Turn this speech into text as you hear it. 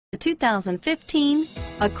The 2015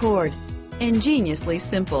 Accord. Ingeniously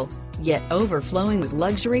simple, yet overflowing with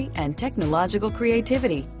luxury and technological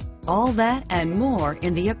creativity. All that and more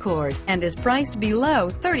in the Accord, and is priced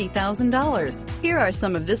below $30,000. Here are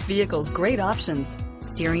some of this vehicle's great options: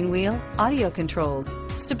 steering wheel audio controls,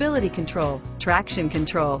 stability control, traction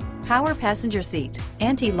control, power passenger seat,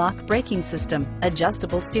 anti-lock braking system,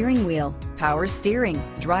 adjustable steering wheel, power steering,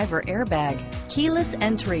 driver airbag, keyless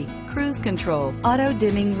entry, cruise control, auto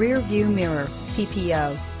dimming rear view mirror,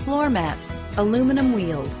 PPO, floor mats, aluminum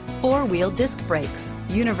wheels, four-wheel disc brakes,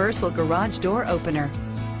 universal garage door opener,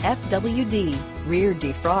 FWD, rear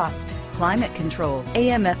defrost, climate control,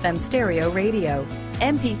 AM/FM stereo radio,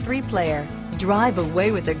 MP3 player. Drive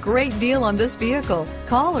away with a great deal on this vehicle.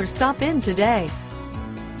 Call or stop in today.